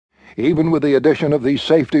Even with the addition of these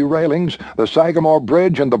safety railings, the Sagamore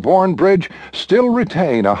Bridge and the Bourne Bridge still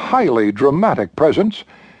retain a highly dramatic presence.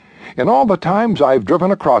 In all the times I've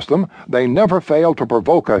driven across them, they never fail to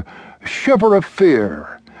provoke a shiver of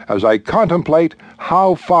fear as I contemplate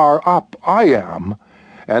how far up I am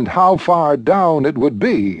and how far down it would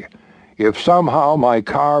be if somehow my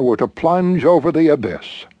car were to plunge over the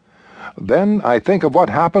abyss. Then I think of what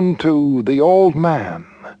happened to the old man,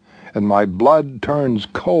 and my blood turns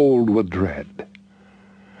cold with dread.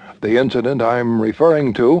 The incident I'm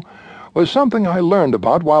referring to was something I learned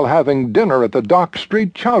about while having dinner at the Dock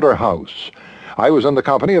Street Chowder House. I was in the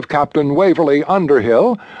company of Captain Waverly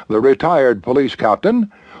Underhill, the retired police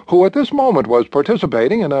captain, who at this moment was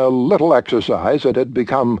participating in a little exercise that had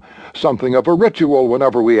become something of a ritual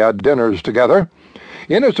whenever we had dinners together.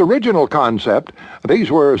 In its original concept,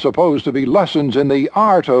 these were supposed to be lessons in the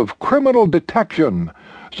art of criminal detection,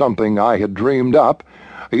 something I had dreamed up.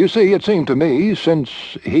 You see, it seemed to me, since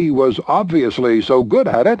he was obviously so good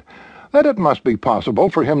at it, that it must be possible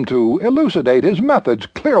for him to elucidate his methods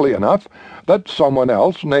clearly enough that someone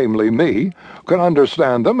else, namely me, could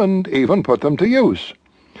understand them and even put them to use.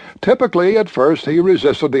 Typically, at first, he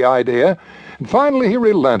resisted the idea, and finally he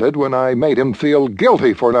relented when I made him feel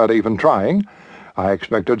guilty for not even trying. I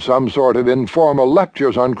expected some sort of informal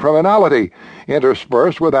lectures on criminality,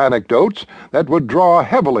 interspersed with anecdotes that would draw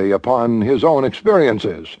heavily upon his own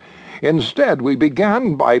experiences. Instead, we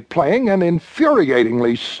began by playing an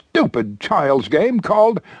infuriatingly stupid child's game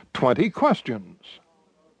called 20 Questions.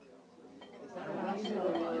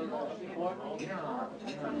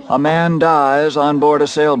 A man dies on board a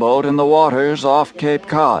sailboat in the waters off Cape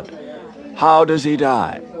Cod. How does he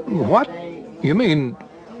die? What? You mean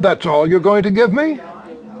that's all you're going to give me?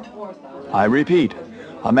 I repeat,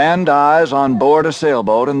 a man dies on board a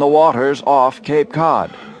sailboat in the waters off Cape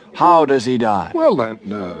Cod. How does he die? Well,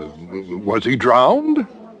 then, was he drowned?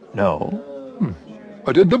 No.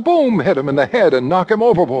 Or did the boom hit him in the head and knock him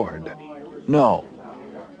overboard? No.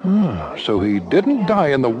 So he didn't die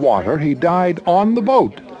in the water, he died on the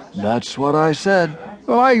boat. That's what I said.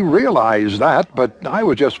 Well, I realize that, but I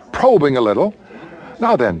was just probing a little.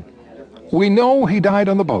 Now then, we know he died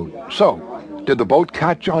on the boat. So, did the boat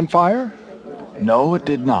catch on fire? No, it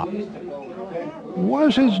did not.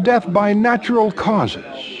 Was his death by natural causes?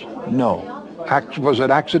 No. Was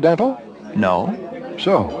it accidental? No.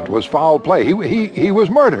 So, it was foul play. He was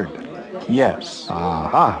murdered. Yes.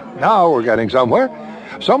 Aha. Now we're getting somewhere.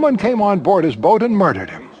 Someone came on board his boat and murdered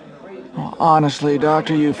him. Honestly,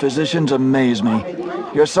 Doctor, you physicians amaze me.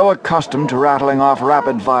 You're so accustomed to rattling off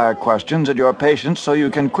rapid-fire questions at your patients so you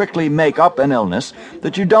can quickly make up an illness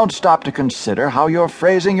that you don't stop to consider how you're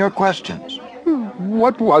phrasing your questions.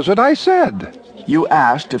 What was it I said? You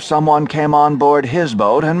asked if someone came on board his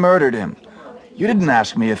boat and murdered him. You didn't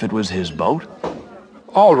ask me if it was his boat.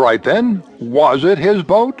 All right, then. Was it his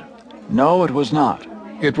boat? No, it was not.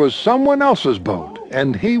 It was someone else's boat,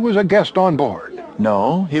 and he was a guest on board.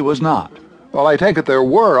 No, he was not. Well, I take it there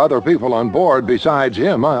were other people on board besides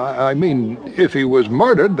him. I mean, if he was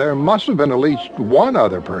murdered, there must have been at least one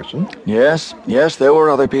other person. Yes, there were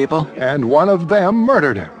other people. And one of them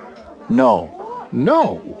murdered him. No.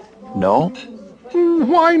 No? No?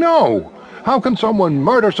 Why no? How can someone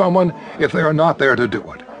murder someone if they're not there to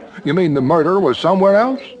do it? You mean the murder was somewhere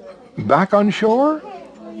else? Back on shore?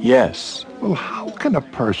 Yes. Well, how can a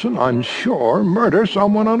person on shore murder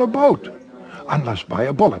someone on a boat? Unless by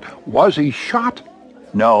a bullet. Was he shot?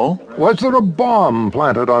 No. Was there a bomb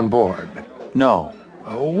planted on board? No.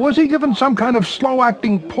 Was he given some kind of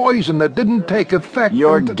slow-acting poison that didn't take effect?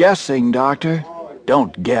 You're guessing, Doctor.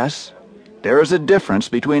 Don't guess. There is a difference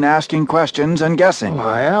between asking questions and guessing. Well,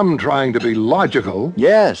 I am trying to be logical.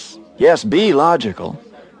 Yes, be logical.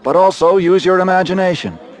 But also use your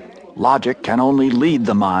imagination. Logic can only lead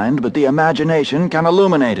the mind, but the imagination can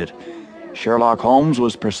illuminate it. Sherlock Holmes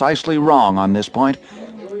was precisely wrong on this point.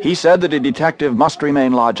 He said that a detective must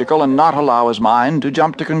remain logical and not allow his mind to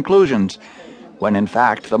jump to conclusions, when in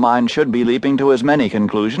fact the mind should be leaping to as many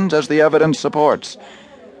conclusions as the evidence supports.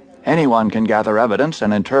 Anyone can gather evidence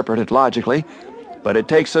and interpret it logically, but it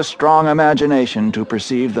takes a strong imagination to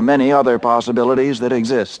perceive the many other possibilities that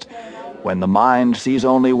exist. When the mind sees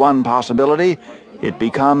only one possibility, it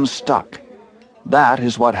becomes stuck. That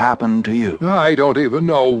is what happened to you. I don't even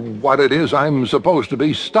know what it is I'm supposed to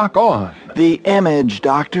be stuck on. The image,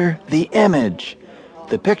 Doctor, the image.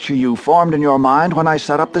 The picture you formed in your mind when I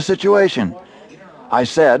set up the situation. I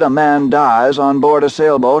said a man dies on board a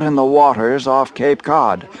sailboat in the waters off Cape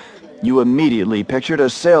Cod. You immediately pictured a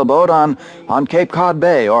sailboat on Cape Cod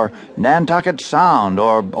Bay, or Nantucket Sound,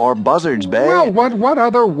 or Buzzards Bay. Well, what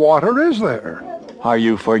other water is there? Are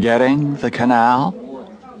you forgetting the canal?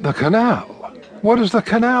 The canal? What has the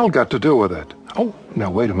canal got to do with it? Oh,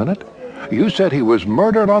 now wait a minute. You said he was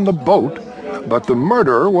murdered on the boat, but the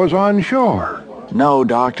murderer was on shore. No,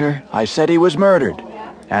 Doctor. I said he was murdered,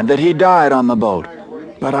 and that he died on the boat.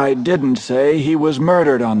 But I didn't say he was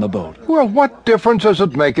murdered on the boat. Well, what difference does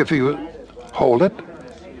it make if he was... Hold it.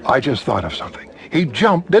 I just thought of something. He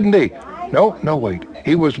jumped, didn't he? No, wait.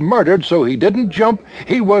 He was murdered, so he didn't jump.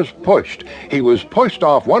 He was pushed. He was pushed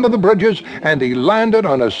off one of the bridges, and he landed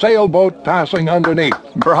on a sailboat passing underneath.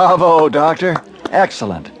 Bravo, Doctor.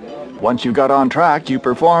 Excellent. Once you got on track, you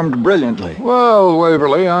performed brilliantly. Well,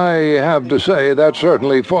 Waverly, I have to say that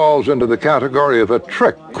certainly falls into the category of a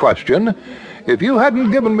trick question. If you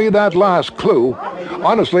hadn't given me that last clue,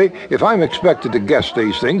 honestly, if I'm expected to guess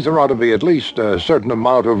these things, there ought to be at least a certain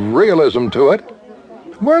amount of realism to it.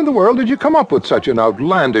 Where in the world did you come up with such an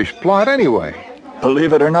outlandish plot anyway?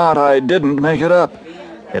 Believe it or not, I didn't make it up.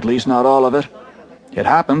 At least not all of it. It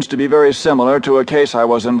happens to be very similar to a case I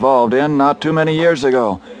was involved in not too many years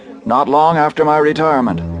ago, not long after my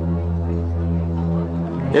retirement.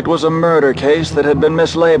 It was a murder case that had been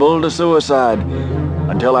mislabeled a suicide,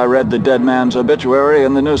 until I read the dead man's obituary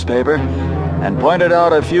in the newspaper and pointed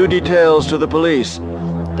out a few details to the police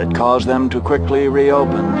that caused them to quickly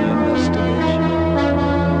reopen the investigation.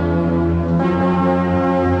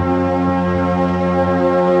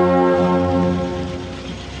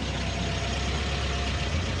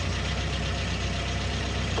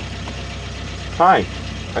 Hi,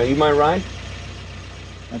 are you my ride?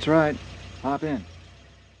 That's right. Hop in.